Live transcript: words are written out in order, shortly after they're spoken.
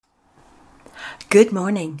Good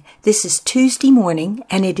morning. This is Tuesday morning,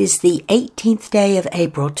 and it is the 18th day of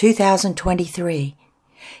April, 2023.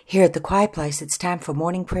 Here at the Quiet Place, it's time for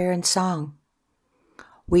morning prayer and song.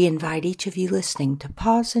 We invite each of you listening to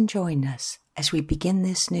pause and join us as we begin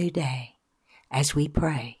this new day, as we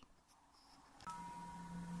pray.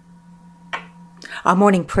 Our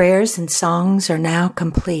morning prayers and songs are now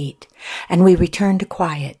complete, and we return to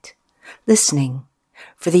quiet, listening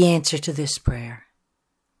for the answer to this prayer.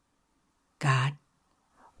 God,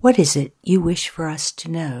 what is it you wish for us to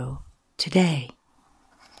know today?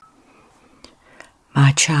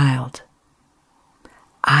 My child,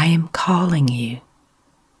 I am calling you.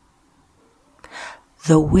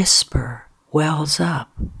 The whisper wells up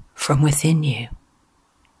from within you.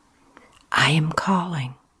 I am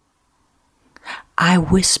calling. I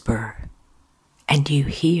whisper, and you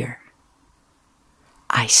hear.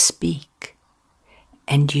 I speak,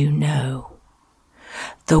 and you know.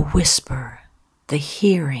 The whisper, the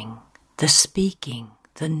hearing, the speaking,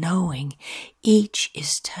 the knowing, each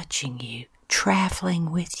is touching you,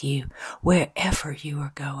 traveling with you wherever you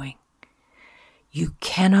are going. You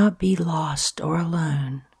cannot be lost or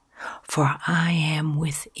alone, for I am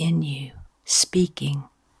within you, speaking,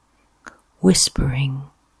 whispering,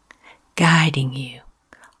 guiding you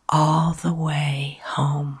all the way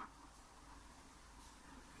home.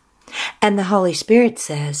 And the Holy Spirit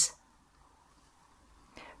says,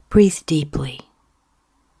 breathe deeply.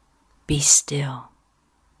 Be still.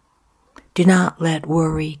 Do not let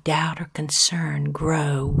worry, doubt, or concern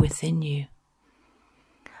grow within you.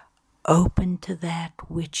 Open to that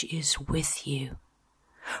which is with you,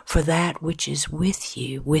 for that which is with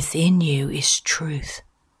you, within you, is truth.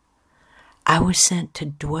 I was sent to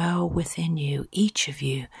dwell within you, each of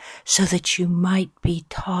you, so that you might be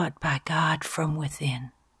taught by God from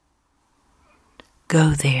within. Go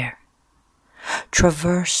there.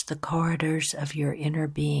 Traverse the corridors of your inner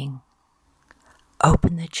being.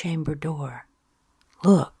 Open the chamber door.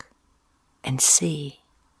 Look and see.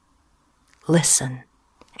 Listen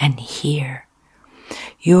and hear.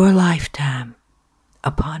 Your lifetime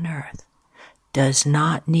upon earth does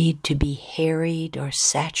not need to be harried or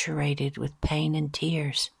saturated with pain and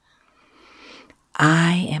tears.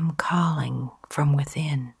 I am calling from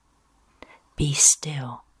within. Be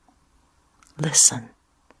still. Listen.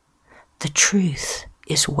 The truth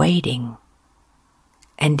is waiting,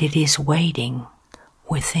 and it is waiting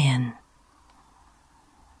within.